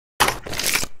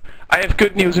I have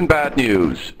good news and bad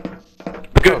news.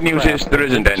 The good news is there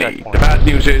isn't any. The bad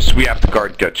news is we have to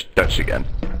guard Dutch again.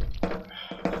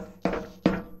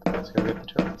 Let's go get the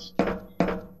turrets.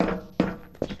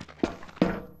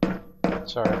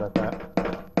 Sorry about that.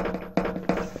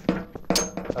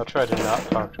 I'll try to not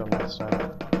talk to him next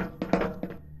time.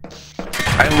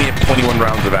 I only have 21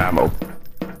 rounds of ammo.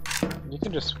 You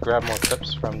can just grab more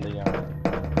clips from the...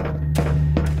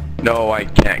 No, I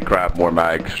can't grab more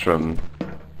mags from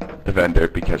the vendor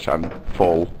because I'm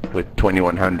full with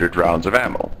 2100 rounds of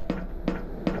ammo.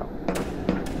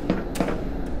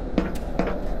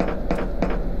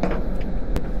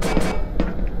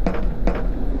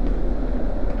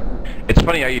 It's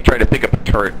funny how you try to pick up a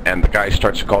turret and the guy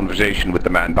starts a conversation with the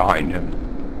man behind him.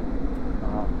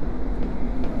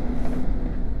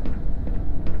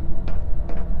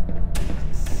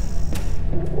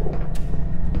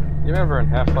 You remember in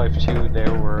Half-Life 2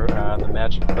 there were the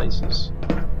magic places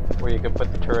where you could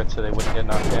put the turrets so they wouldn't get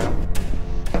knocked down?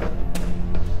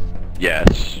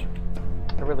 Yes.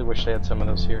 I really wish they had some of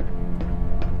those here.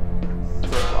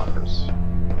 Turret lockers.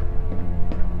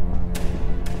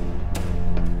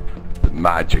 The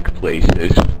magic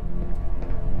places.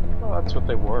 Well, that's what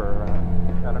they were. I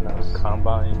don't know,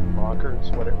 combine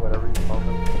lockers, whatever you call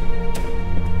them.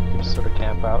 You could just sort of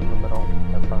camp out in the middle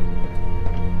and have fun.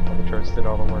 While the turrets did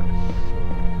all the work.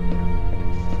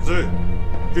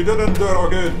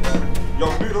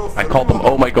 I called them,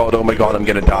 oh my god, I'm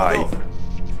gonna die.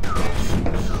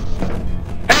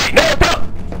 Hey, no, no!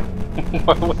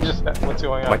 What's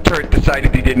going on? My turret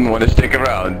decided he didn't want to stick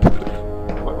around.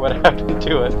 What happened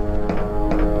to it?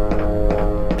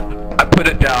 I put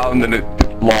it down and it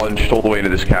launched all the way into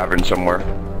this cavern somewhere.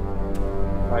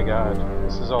 My god,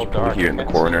 this is all dark. Here in the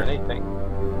corner.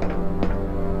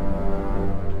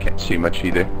 Can't see much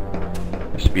either.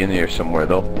 Must be in there somewhere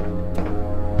though.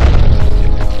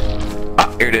 Ah,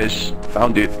 here it is.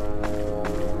 Found it.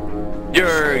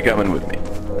 You're coming with me.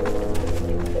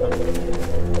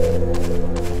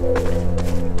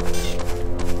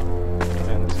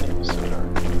 Man, this game is so dark.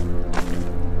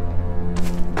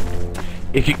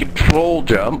 If you control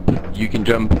jump, you can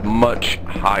jump much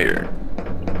higher.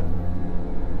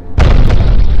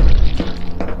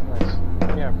 Nice.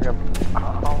 Yeah,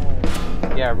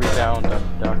 yeah, rebound up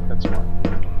duck, that's one.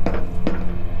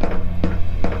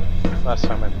 Last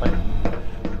time I played.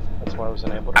 That's why I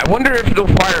wasn't able to. I wonder if it'll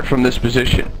fire from this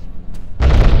position.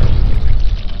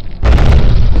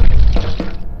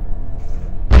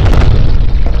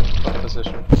 What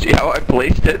position? See how I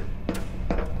placed it?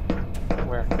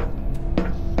 Where?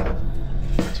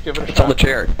 Let's give it a It's shot. on the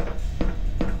chair.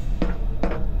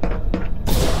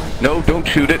 No, don't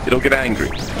shoot it. It'll get angry.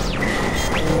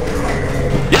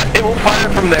 Yeah, it will fire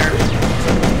from there.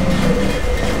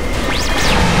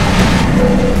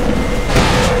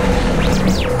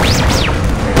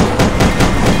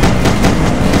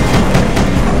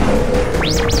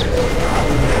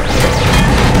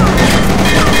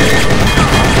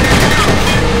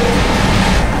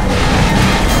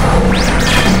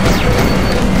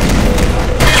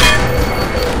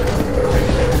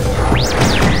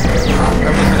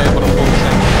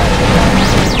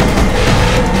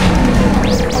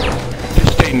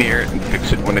 Near it and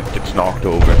fix it when it gets knocked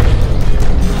over.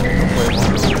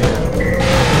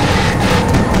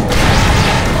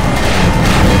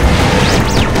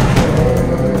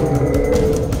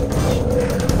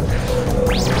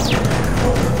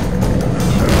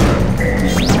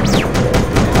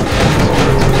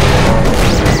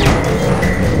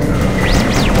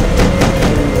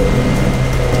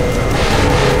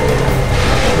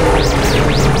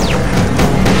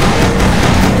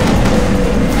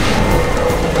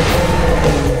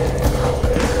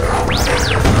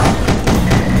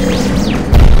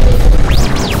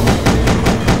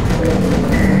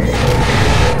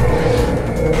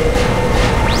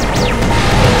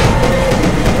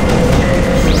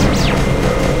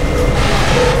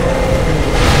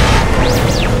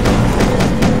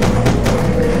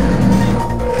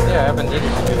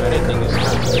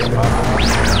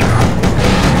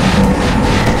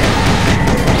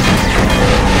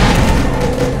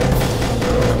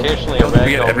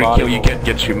 Every kill you get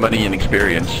gets you money and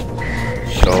experience.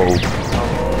 So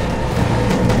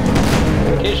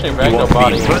occasionally ragdoll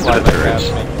body will fly right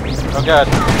past me. Oh god,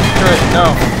 turret, no!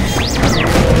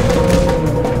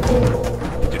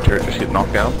 Did your turret just get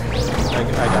knocked down? I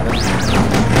got it.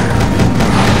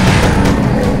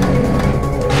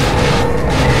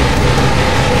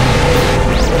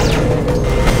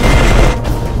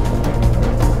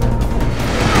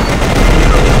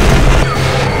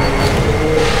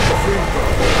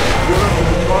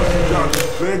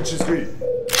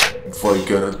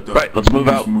 Right, let's move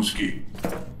out.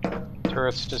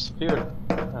 Turrets disappeared.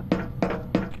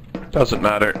 Doesn't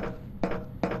matter.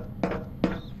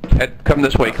 Head, come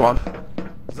this way, come on.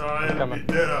 Coming.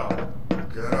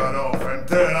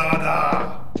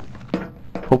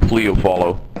 Hopefully you'll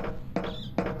follow.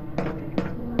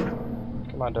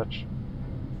 Come on, Dutch.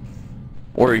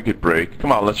 Or you could break.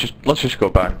 Come on, let's just go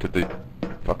back to the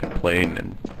fucking plane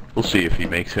and we'll see if he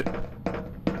makes it.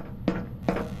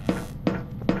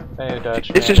 Hey, Dutch.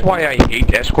 This is why I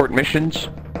hate escort missions.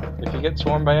 If you get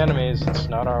swarmed by enemies, it's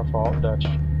not our fault, Dutch.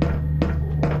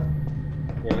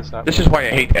 Yeah, he's not. This is why I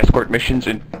hate escort missions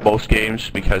in most games,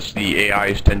 because the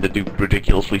AIs tend to do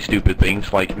ridiculously stupid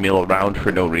things like mill around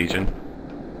for no reason.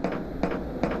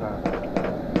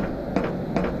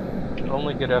 The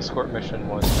only good escort mission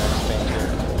was Max Payne 2.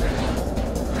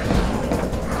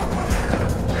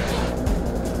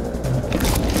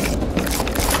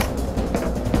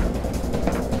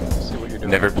 See what you're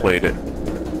doing. Never played it.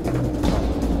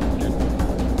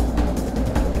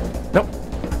 Nope.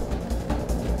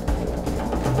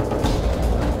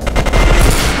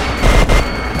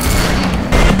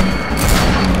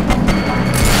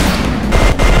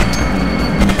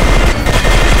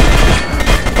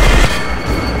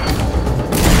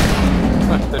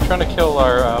 They're trying to kill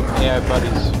our AI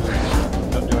buddies who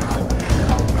don't do anything.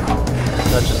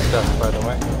 That's just stuff, by the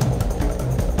way.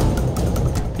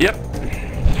 Yep.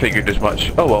 Figured as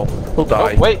much. Oh well, he'll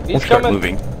die. Oh, wait, he's we'll start coming.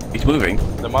 moving. He's moving.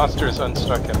 The monsters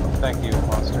unstuck him. Thank you,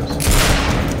 monsters.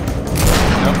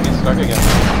 Nope, he's stuck again.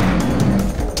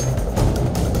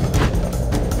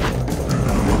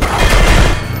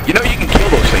 You know you can kill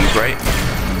those things, right?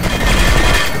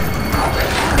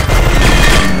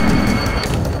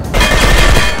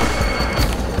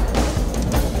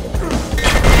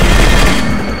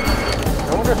 I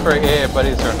wonder if our AI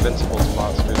buddies are invincible to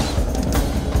monsters.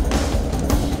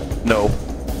 No.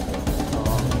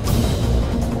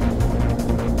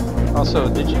 Also,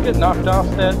 did you get knocked off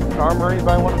that armory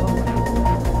by one of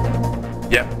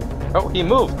them? Yep. Oh, he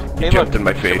moved! He Hey, jumped look, in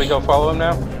my should face. we go follow him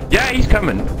now? Yeah, he's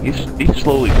coming. He's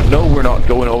slowly. No, we're not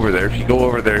going over there. If you go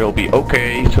over there, he'll be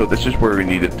okay. So this is where we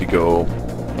needed to go,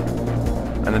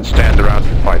 and then stand around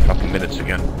for 5 fucking minutes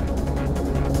again.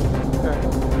 Okay.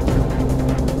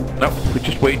 Nope. We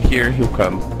just wait here. He'll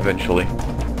come eventually.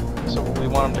 So we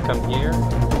want him to come here,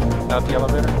 not the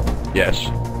elevator? Yes.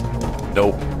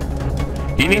 Nope.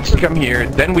 He needs to come here.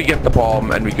 Then we get the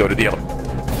bomb and we go to the elevator.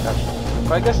 Gotcha.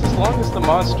 But I guess as long as the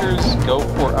monsters go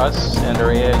for us and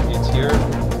our AI gets here,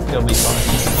 they'll be fine.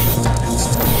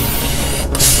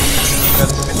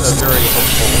 That's very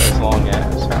hopeful as long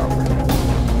as, however.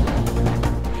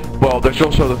 Well, there's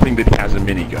also the thing that he has a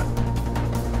minigun.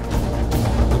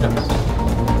 Who knows?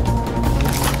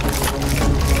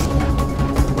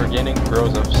 We're gaining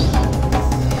grows-ups.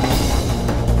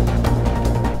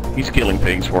 He's killing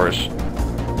things for us.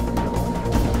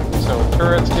 So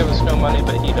turrets give us no money,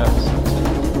 but he does.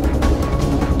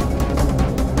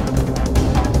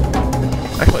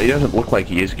 Actually, it doesn't look like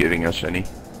he is giving us any.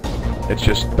 It's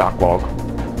just backlog.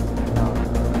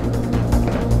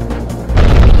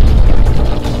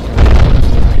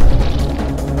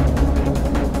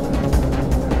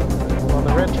 Well,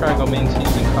 the red triangle means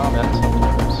he's in combat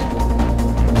sometimes.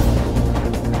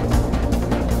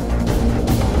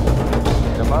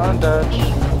 Come on, Dutch.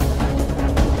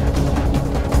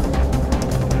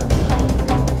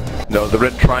 No, the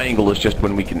red triangle is just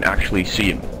when we can actually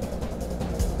see him.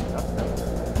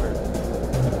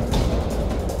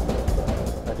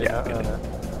 Yeah,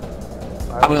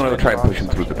 I'm gonna try and push him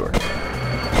through the door.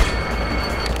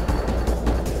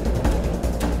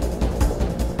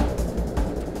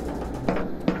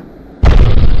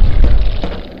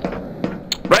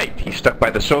 Right, he's stuck by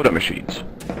the soda machines.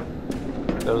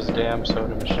 Those damn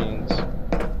soda machines.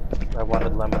 I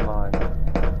wanted lemon lime.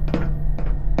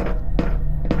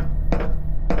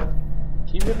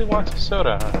 He really wants a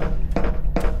soda, huh?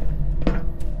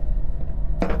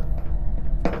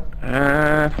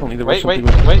 If only there was Wait,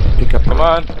 something we could pick up. come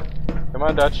on. Come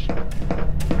on, Dutch.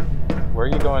 Where are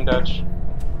you going, Dutch?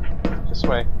 This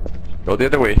way. Go the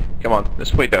other way. Come on,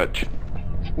 this way, Dutch.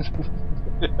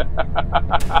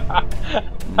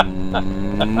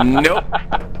 Nope.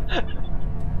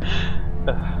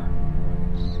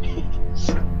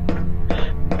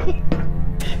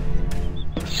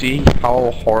 See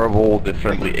how horrible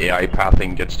differently AI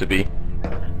pathing gets to be?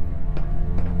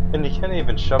 And you can't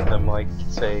even shove them like,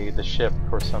 say, the ship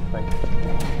or something.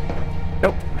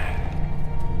 Nope.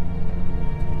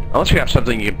 Unless you have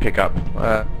something you can pick up.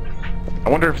 I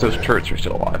wonder if those turrets are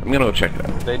still alive. I'm gonna go check it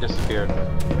out. They disappeared.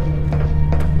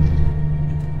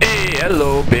 Hey,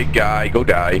 hello, big guy. Go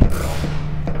die.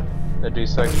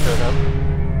 D-Sec showed up?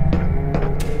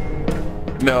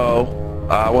 No,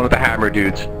 one of the hammer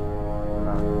dudes.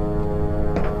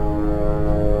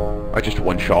 I just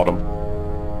one-shot him.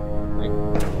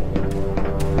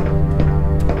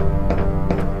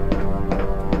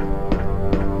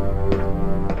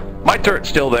 My turret's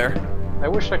still there. I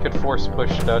wish I could force push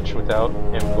Dutch without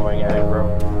him going aggro.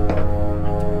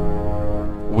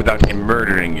 Without him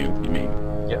murdering you, you mean?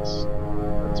 Yes.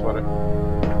 That's what it...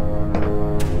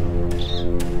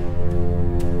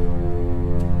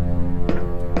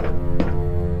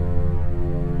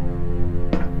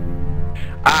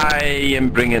 I am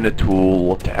bringing a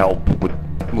tool to help with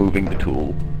moving the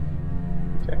tool.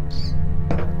 Okay.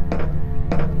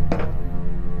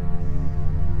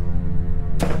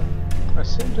 I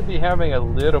seem to be having a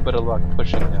little bit of luck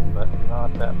pushing him, but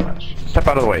not that much. Step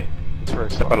out of the way. It's very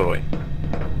Step slow. out of the way.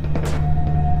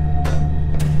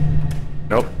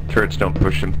 Nope, turrets don't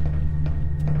push him.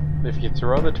 If you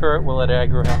throw the turret, will it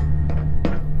aggro him?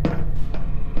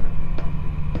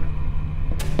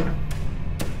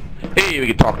 Hey, we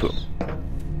can talk to him.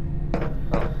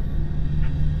 Oh.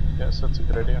 Yes, that's a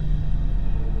good idea.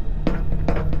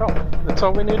 Oh, that's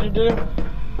all we needed to do?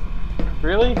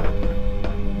 Really?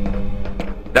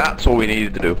 That's what we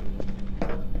needed to do.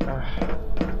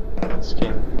 This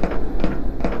game.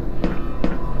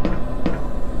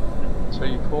 So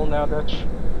you cool now, Dutch?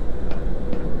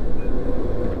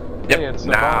 Yep, Hey, it's a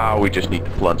now bomb. we just need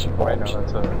to plant some Wait, no,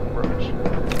 bombs. that's a roach.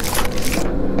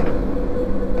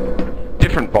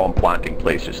 Different bomb planting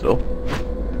places, though.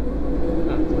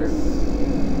 Weird.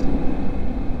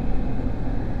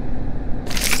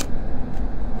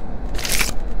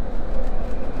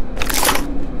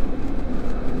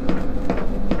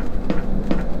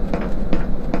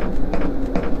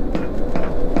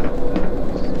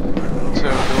 So,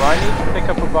 do I need to pick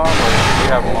up a bomb, or do you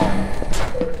have them all?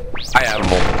 I have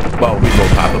them all. Well, we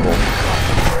both have them all.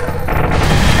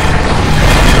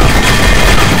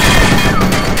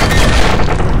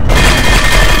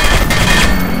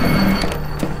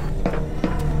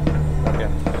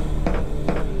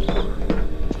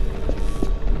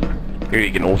 Here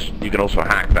you can also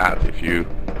hack that if you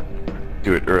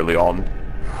do it early on.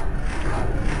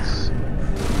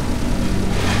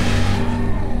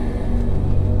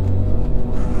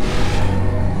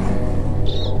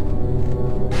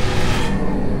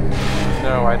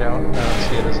 No, I don't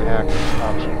see it as a hack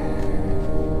option.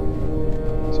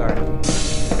 Sorry.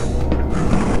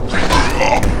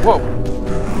 Whoa!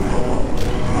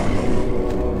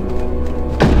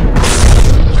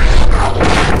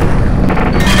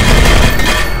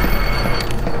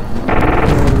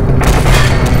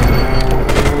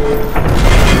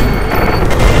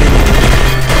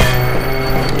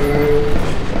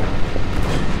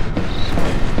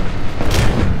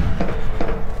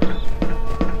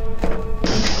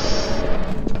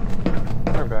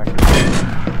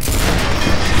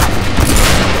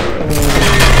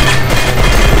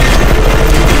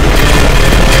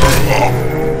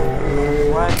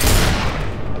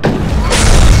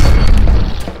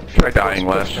 Try dying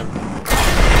less.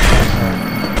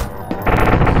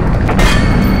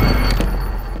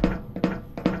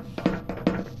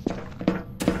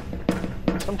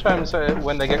 Sometimes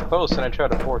when they get close and I try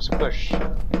to force a push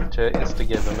to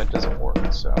instigate them, it doesn't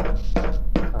work, so...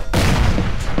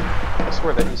 I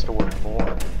swear that used to work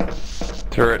more.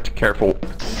 Turret, careful.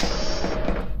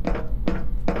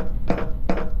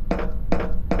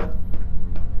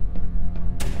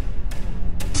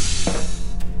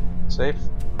 Safe?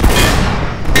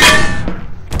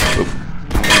 Oop.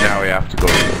 Now we have to go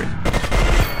the other way.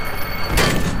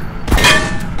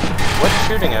 What's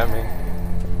shooting at me?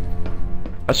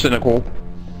 A cynical.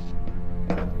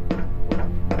 I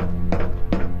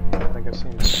think I've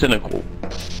seen A it. cynical.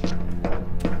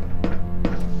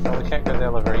 Well, we can't go to the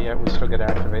elevator yet, we still gotta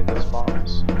activate those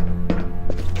bombs.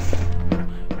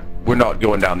 We're not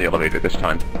going down the elevator this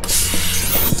time.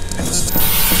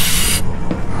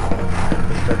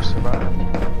 The Dutch survive.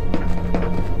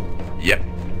 Yep.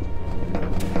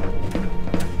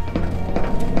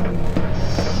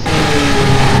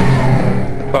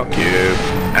 Fuck you.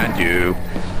 And you.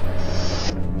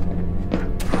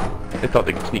 They thought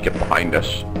they could sneak up behind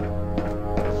us.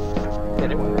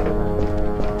 Hit it when they did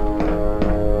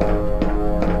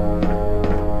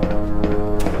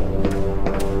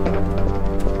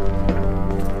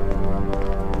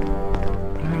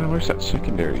Where's that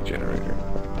secondary generator?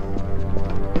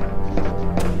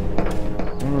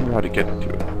 I don't remember how to get to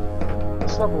it. that.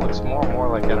 This level looks more and more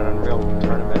like an Unreal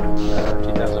Tournament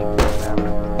 2004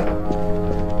 map.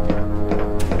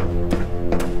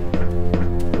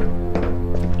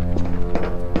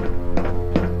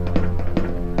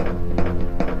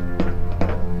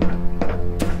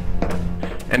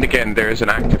 then again, there is an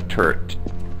active turret.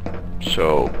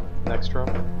 So... Next room?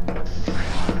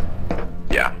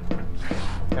 Yeah.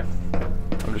 Okay.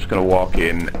 I'm just gonna walk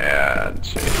in and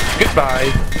say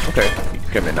goodbye. Okay, you can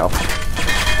come in now. I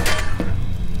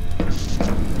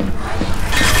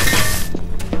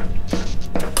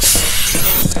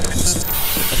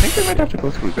think we might have to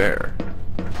go through there.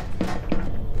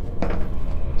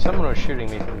 Someone was shooting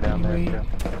me from down there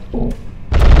too.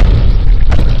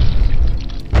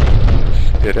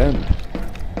 Dead end.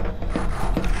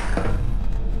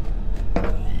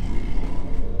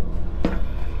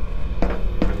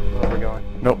 Where are we going?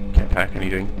 Nope, can't hack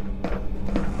anything.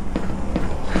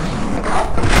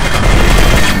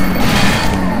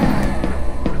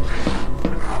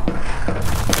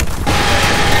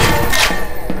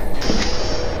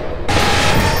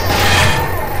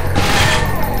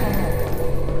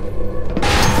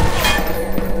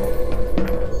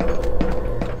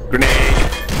 Grenade!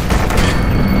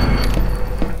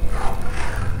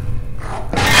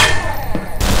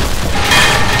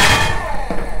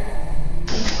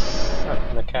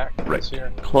 Right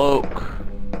here. Cloak.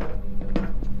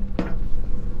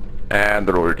 And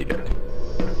they're already dead.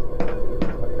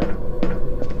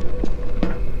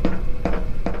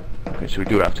 Okay, so we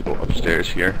do have to go upstairs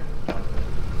here.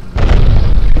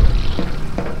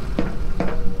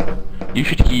 You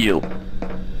should heal. I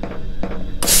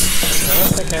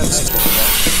don't think I have medkits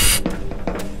yet.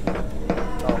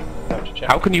 Oh, I have to check.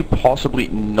 How can you possibly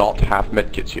not have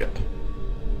medkits yet?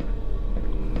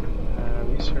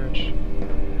 Research.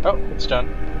 Oh, it's done.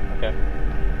 Okay.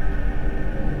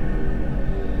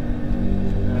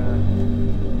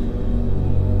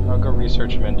 I'll go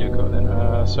research Manduko then.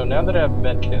 So now that I have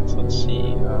medkits, let's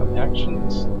see.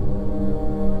 Actions.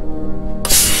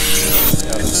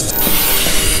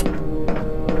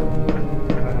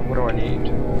 What do I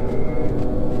need?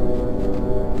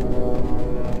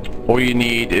 All you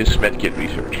need is medkit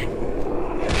research.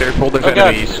 Careful, there's God.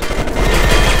 enemies.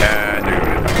 And they're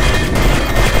gonna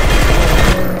die.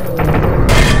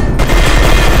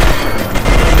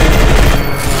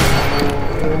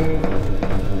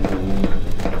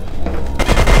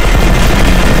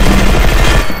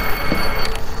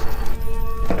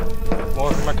 More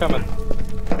of them are coming.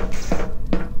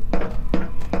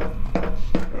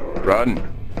 Run.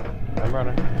 I'm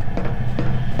running.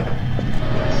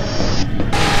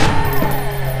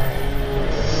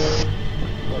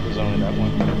 Well, there's only that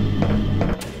one.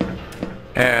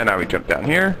 And now we jump down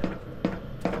here.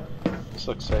 This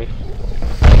looks safe.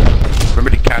 Remember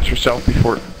to catch yourself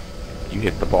before you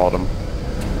hit the bottom.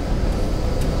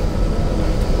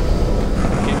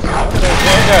 Okay, so oh,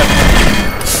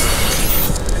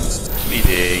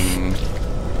 Bleeding.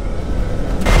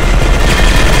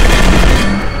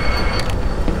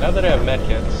 now that I have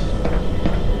medkits,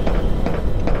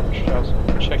 I was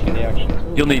checking the actions.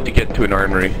 You'll need to get to an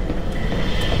armory.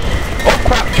 Oh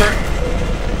crap, turret!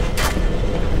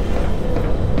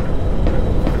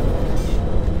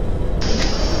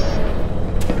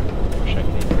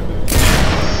 Checking the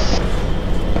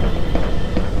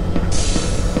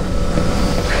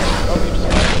oh, we just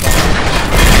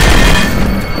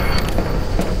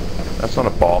That's not a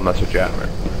bomb, that's a jammer.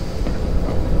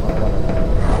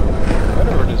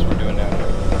 whatever it is we're doing now.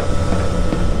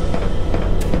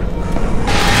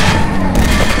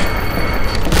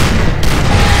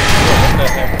 What the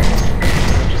heck?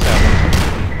 What just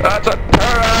happened? That's a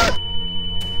turret!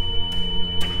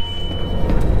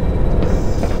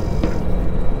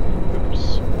 Oops.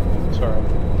 Sorry.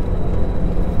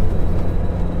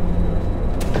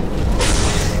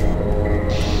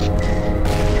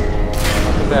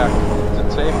 Welcome back. Is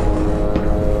it safe?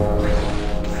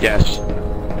 Yes.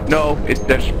 No,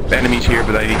 there's enemies here,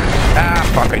 but I need...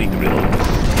 Ah, fuck, I need to reload.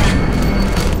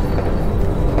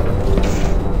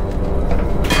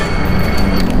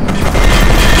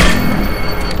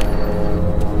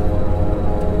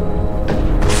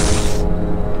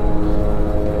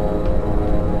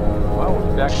 Wow,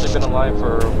 we've actually been alive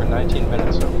for over 19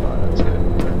 minutes so far. That's good.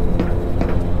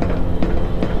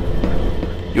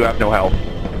 You have no health.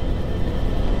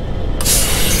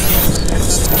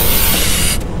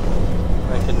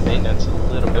 I can maintenance a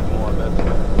little bit more, but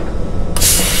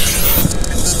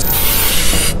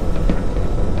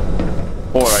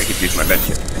Or I could use my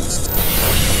medkit.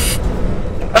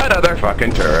 Another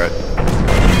fucking turret.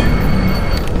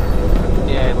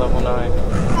 yeah, level 9.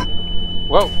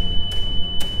 Whoa!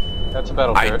 That's a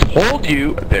battle I turret. told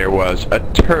you there was a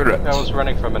turret. I was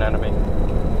running from an enemy.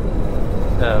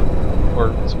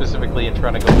 Or specifically in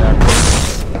trying to go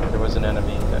backwards, there was an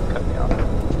enemy that cut me off.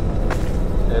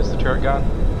 Is the turret gone?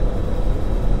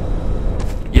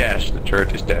 Yes, the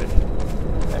turret is dead.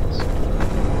 Thanks.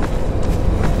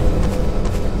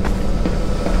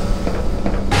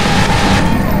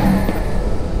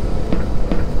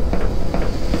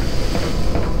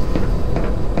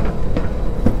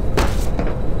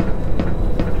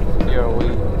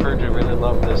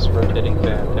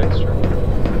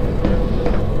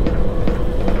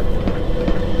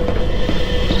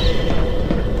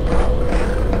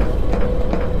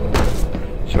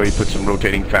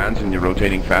 rotating fans and your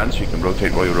rotating fans. You can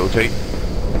rotate while you rotate.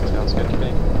 Sounds good to me.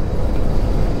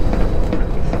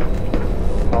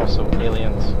 Also,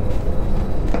 aliens.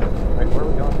 Right, where are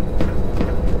we going?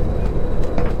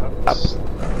 Up. Oops.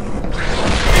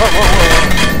 Whoa, whoa, whoa, whoa!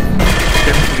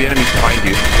 Careful for the enemies behind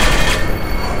you.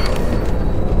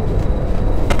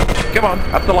 Come on,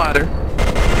 up the ladder.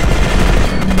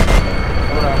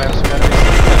 Hold on, there's some enemies.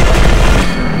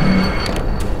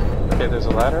 Okay, there's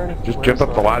a ladder? Just Where's jump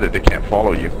up the ladder, they can't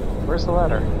follow you. Where's the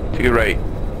ladder? To your right.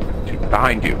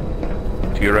 Behind you.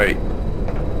 To your right.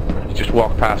 You just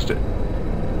walk past it.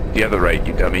 The other right,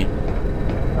 you dummy.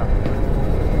 Oh.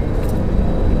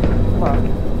 Come on.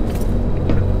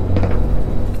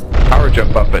 Power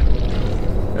jump up it.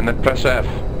 And then press F.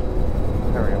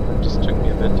 There we go. It just took me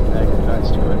a bit to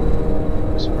magnetize to it.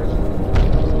 For some reason.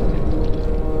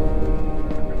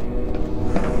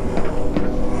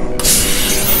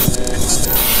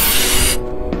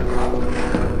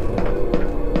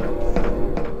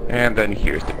 And then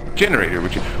here's the generator,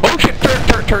 which is... Oh shit!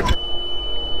 Turret!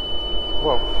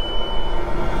 Whoa.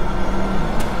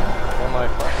 Am I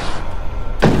fine?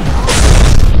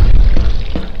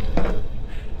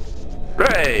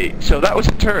 Right! So that was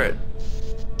a turret.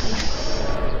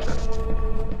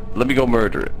 Let me go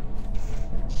murder it.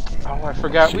 Oh, I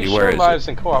forgot. We share lives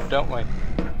in co-op, don't we?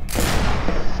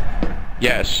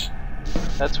 Yes.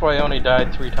 That's why I only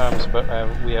died 3 times, but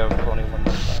we have only 1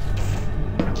 more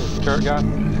time. Is the turret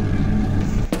gone?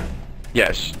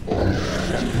 Yes.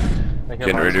 Okay.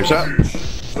 Generator's up.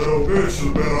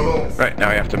 Right, now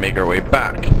we have to make our way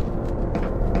back.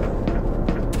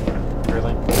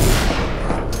 Really?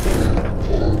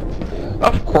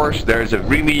 Of course, there's a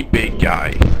really big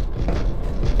guy.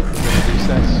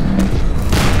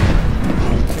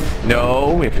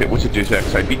 No, if it was a Deus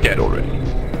Ex, I'd be dead already.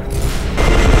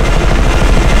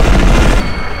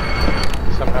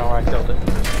 Somehow I killed it.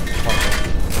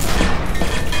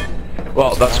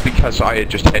 Well, that's because I had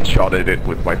just headshotted it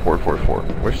with my 444.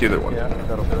 Where's the other one? Yeah,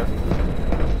 that'll do it.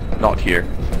 Not here.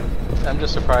 I'm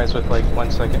just surprised with like 1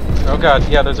 second. Oh god,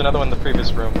 yeah, there's another one in the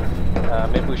previous room.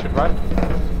 Maybe we should run?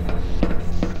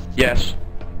 Yes.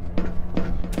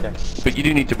 Okay. But you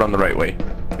do need to run the right way.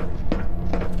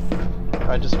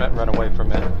 I just meant run away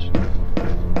from it.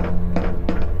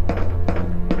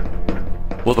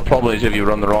 Well, the problem is if you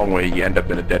run the wrong way, you end up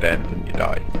in a dead end and you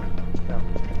die. Yeah.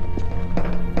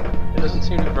 It doesn't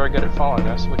seem to be very good at following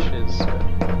us, which is good.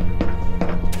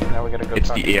 Now we gotta go.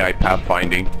 It's the AI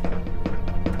pathfinding.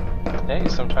 Hey,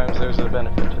 sometimes there's a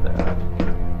benefit to that.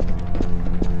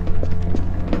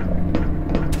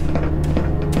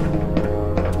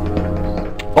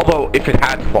 Although, if it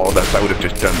had followed us, I would have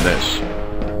just done this.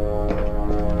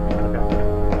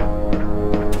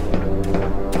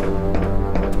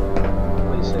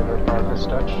 Please save our progress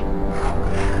touch.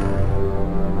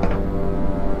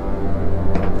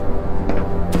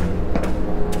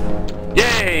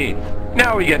 Yay!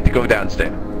 Now we get to go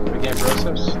downstairs. We gained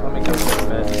Brosos. Let me go to the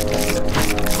bed.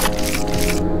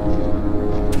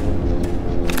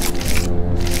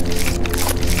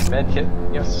 Medkit,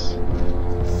 yes.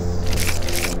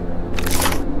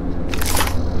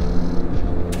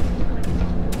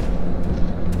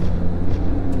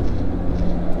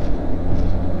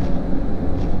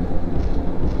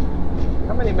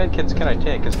 How many medkits can I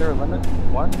take? Is there a limit?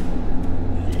 1?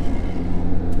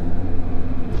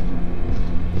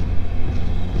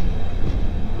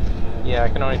 Yeah, I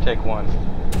can only take 1.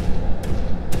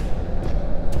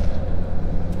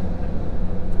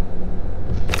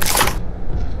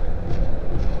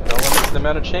 Don't limit the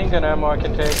amount of chain gun ammo I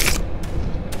can take.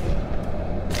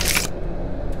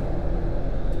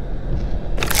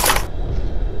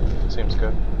 Seems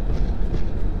good.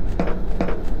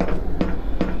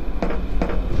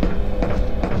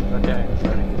 Okay,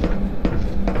 ready.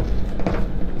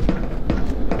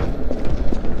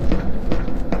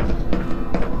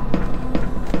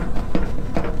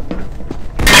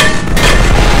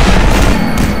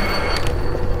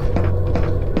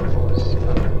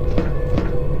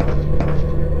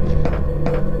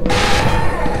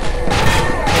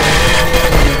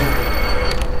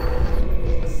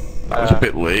 That was a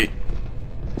bit late.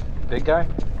 Big guy?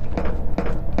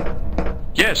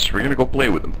 Yes, we're gonna go play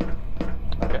with him.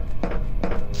 Okay.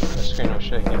 The screen was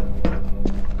shaking.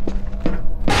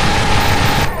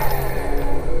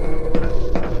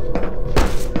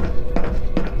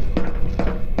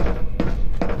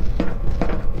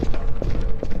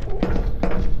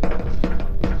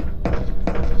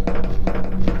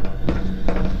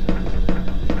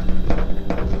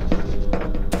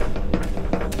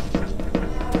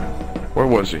 Where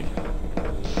was he?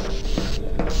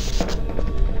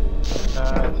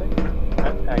 I think...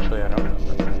 Actually, I don't know.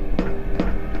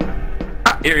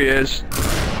 Here he is.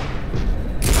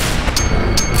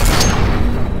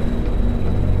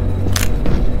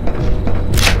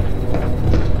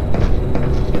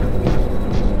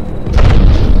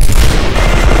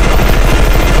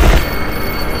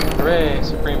 Hooray,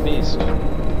 Supreme Beast.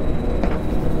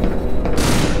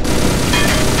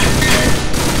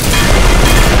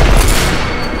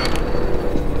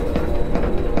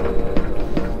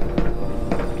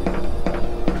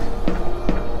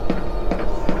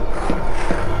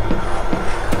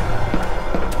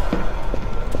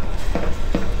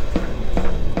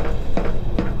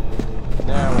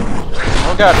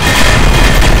 Oh god!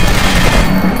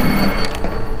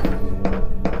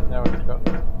 Now we can go.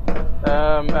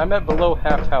 I'm at below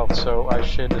half health, so I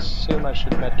should assume I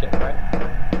should medkit, right?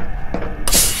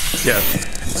 Yes.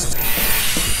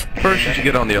 First, you should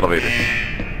get on the elevator.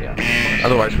 Yeah.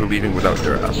 Otherwise, we're leaving without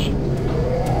your ass.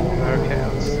 Okay,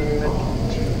 let's see medkit.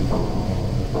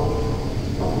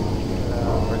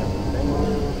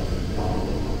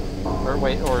 Or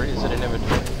wait, or is it an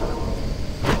inventory?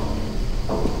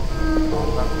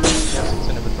 Yes, it's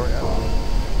an inventory item.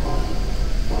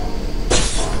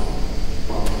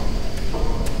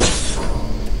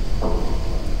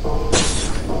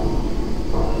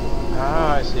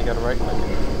 Ah, I see, you gotta right click it.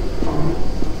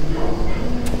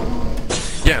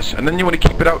 Yes, and then you want to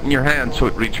keep it out in your hand so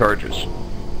it recharges.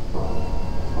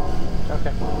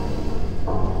 Okay.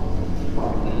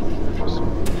 Interesting.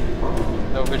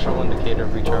 No visual indicator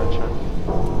of recharge, huh?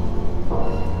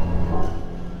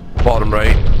 Bottom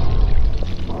right.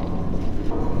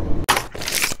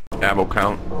 Ammo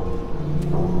count.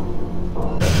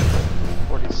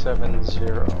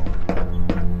 47-0.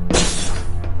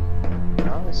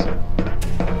 Oh, I see.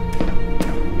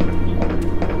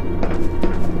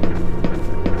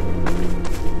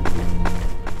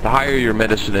 The higher your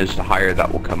medicine is, the higher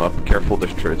that will come up. Careful,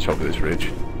 there's turrets over this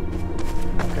ridge.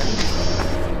 Okay.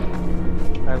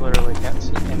 I literally can't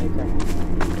see anything.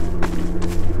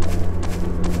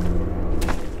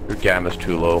 Your gamma's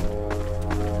too low.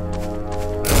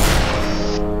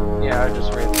 Yeah, I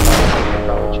just read the I'll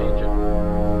probably change it.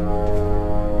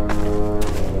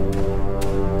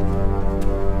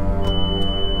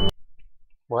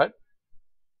 What?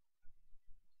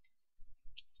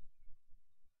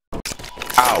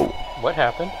 Ow! What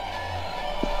happened?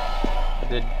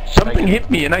 Did Something hit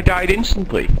me and I died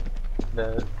instantly.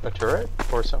 a turret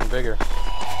or something bigger?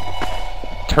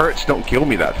 Turrets don't kill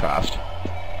me that fast.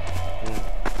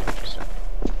 Interesting.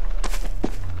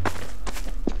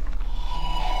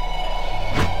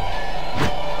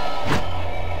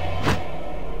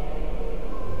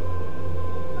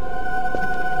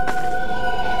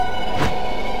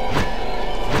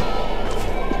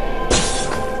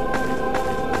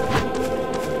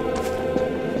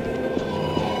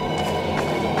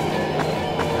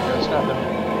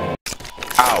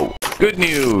 Ow! Good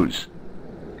news!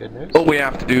 Good news? All we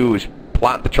have to do is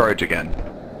plant the charge again.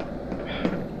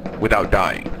 Without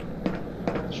dying.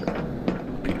 Sure.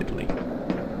 Repeatedly.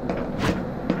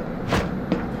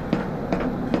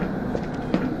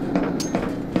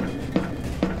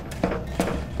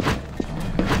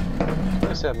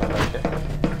 I said my medkit.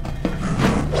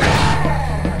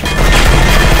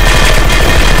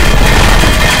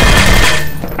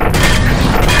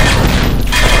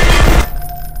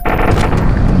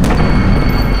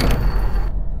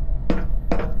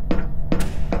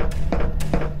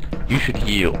 You should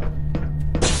heal.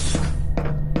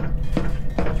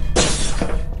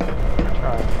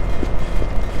 Try.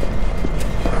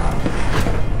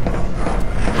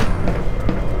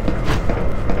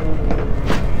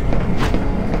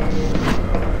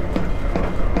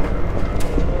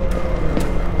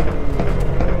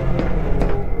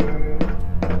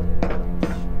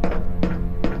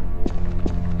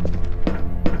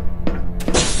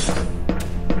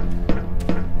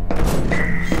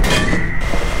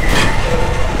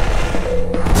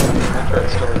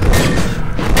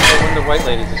 White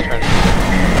lady just trying to...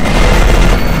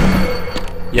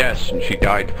 Yes, and she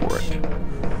died for it.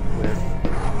 Weird.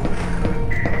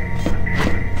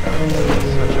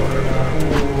 Such a weird.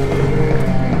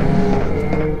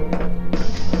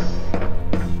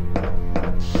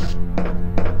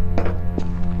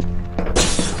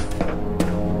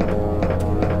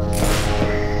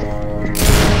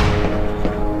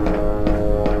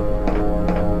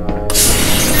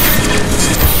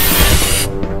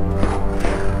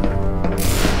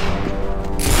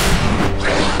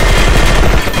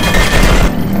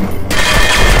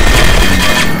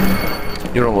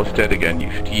 You're almost dead again. You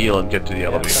should heal and get to the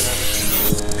elevator.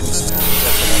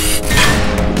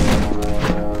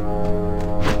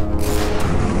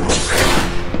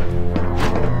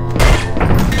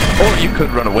 Or you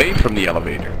could run away from the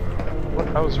elevator. What?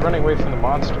 I was running away from the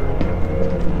monster.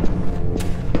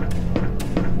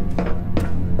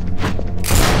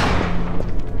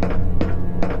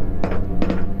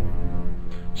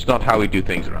 It's not how we do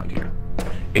things around here.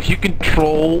 If you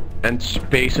control and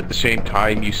space at the same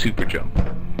time, you super jump.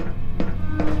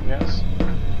 Yes.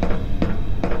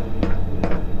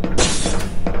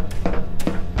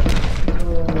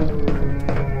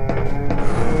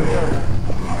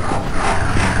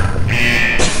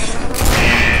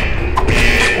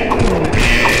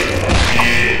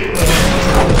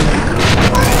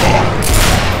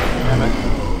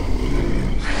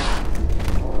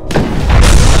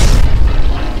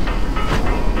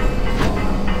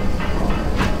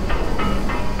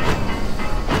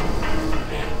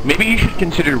 Maybe you should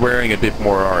consider wearing a bit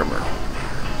more armor. I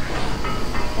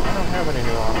don't have any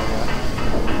new armor yet.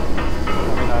 I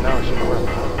mean, I know I should wear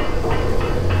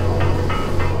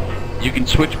it. You can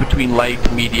switch between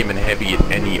light, medium, and heavy at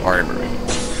any armory.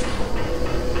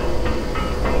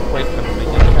 Wait for the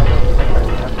beginning. I don't think I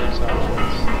have those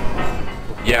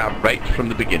options. Yeah, right from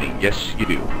the beginning. Yes, you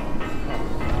do. Oh,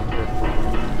 good.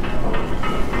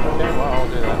 Okay, well, I'll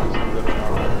do that. It's not good enough.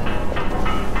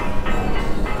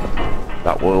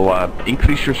 That will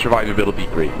increase your survivability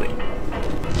greatly.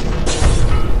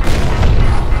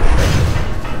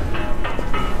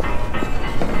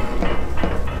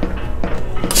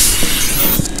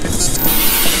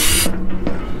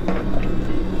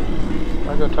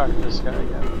 I'll go talk to this guy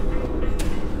again.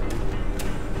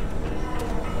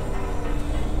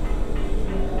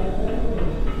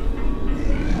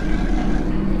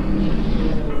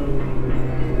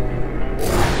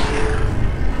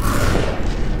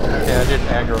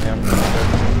 Aggro him.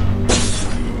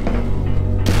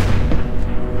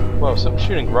 Whoa, something's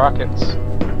shooting rockets.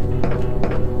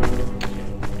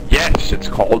 Yes, it's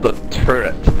called a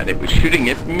turret, and it was shooting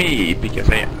at me because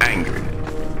I angered it.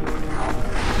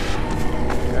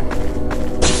 Okay.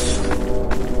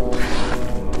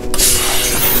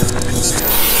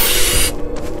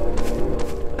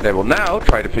 And I will now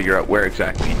try to figure out where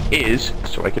exactly it is,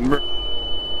 so I can find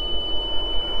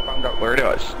out where it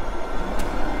is.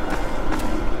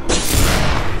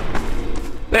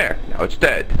 There, now it's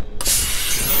dead.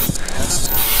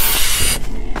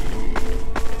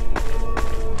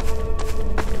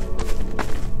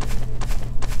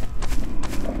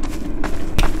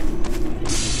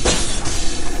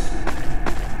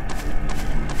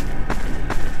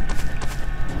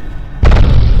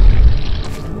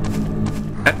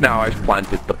 And now I've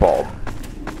planted the bomb.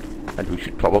 And we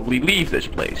should probably leave this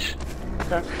place.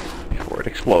 Okay. Before it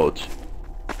explodes.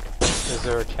 Is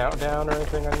there a countdown or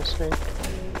anything on your screen?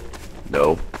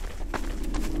 No.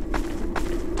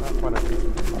 Whatever.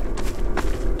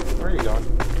 Where are you going?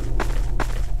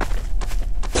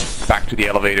 Back to the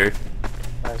elevator.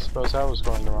 I suppose I was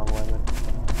going the wrong way then.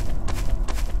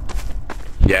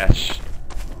 Yes.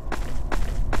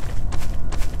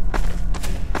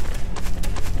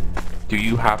 Do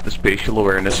you have the spatial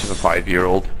awareness of a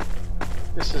 5-year-old?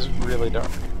 This is really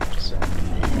dark. So.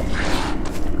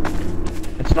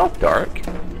 It's not dark.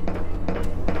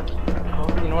 Oh,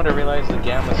 you know what? I realized the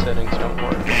gamma settings don't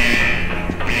work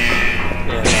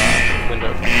in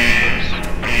Windows.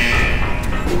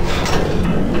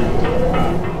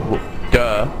 Well,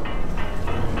 duh.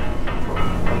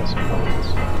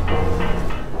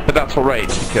 But that's alright,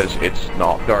 because it's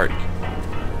not dark.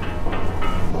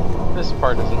 This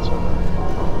part isn't so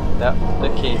dark. The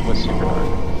cave was super dark.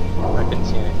 I couldn't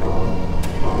see anything.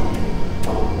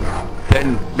 Then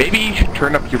maybe you should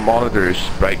turn up your monitor's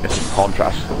brightness and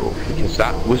contrast a little, because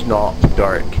that was not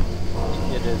dark.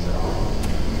 It is.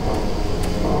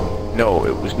 No,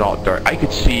 it was not dark. I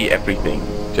could see everything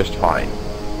just fine.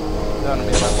 No, I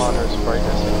mean my monitor's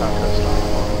brightness and contrast.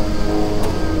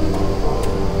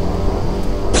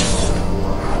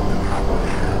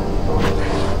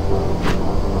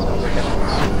 Sounds like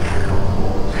enemies.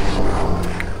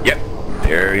 Yep,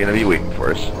 they're gonna be waiting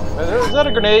for us. Is that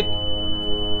a grenade?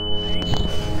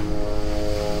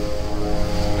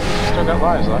 Still got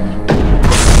lives left.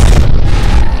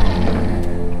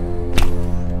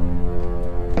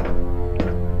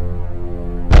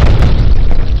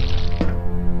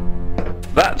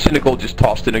 That cynical just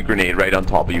tossed in a grenade right on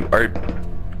top of you. Where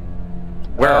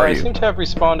are you? I seem to have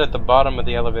respawned at the bottom of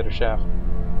the elevator shaft.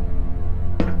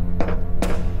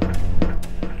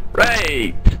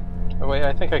 Right! Oh wait,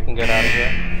 I think I can get out of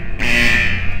here.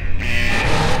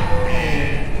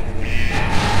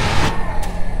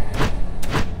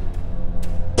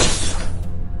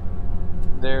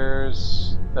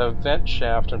 There's a vent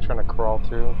shaft I'm trying to crawl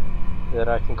through that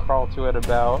I can crawl through at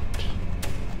about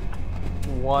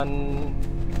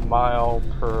 1 mile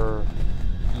per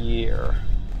year.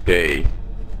 Okay.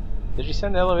 Did you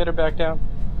send the elevator back down?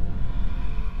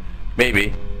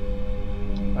 Maybe.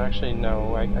 Actually,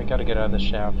 no. I gotta get out of the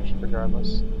shaft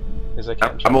regardless. Because I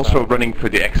can't jump I'm also out. running for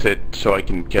the exit so I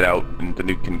can get out and the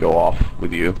nuke can go off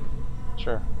with you.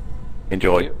 Sure.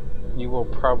 Enjoy. You will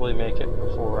probably make it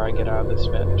before I get out of this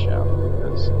vent shaft,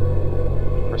 because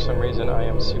for some reason I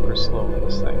am super slow in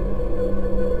this thing.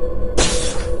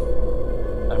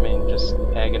 I mean, just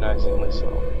agonizingly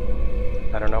slow.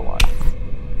 I don't know why.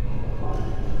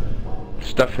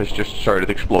 Stuff has just started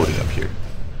exploding up here.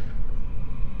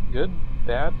 Good?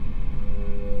 Bad?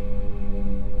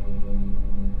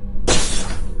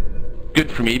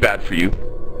 Good for me, bad for you.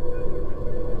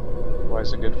 Why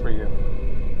is it good for you?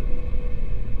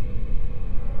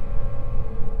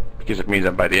 Because it means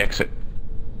I'm by the exit.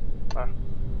 Ah,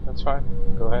 that's fine.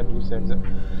 Go ahead, use the exit.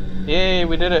 Yay,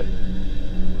 we did it!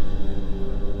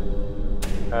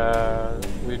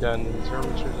 We've done 0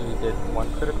 research, we did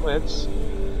 1 critical hits,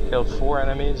 killed 4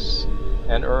 enemies,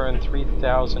 and earned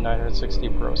 3,960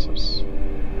 corrosives.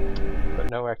 But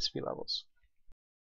no XP levels.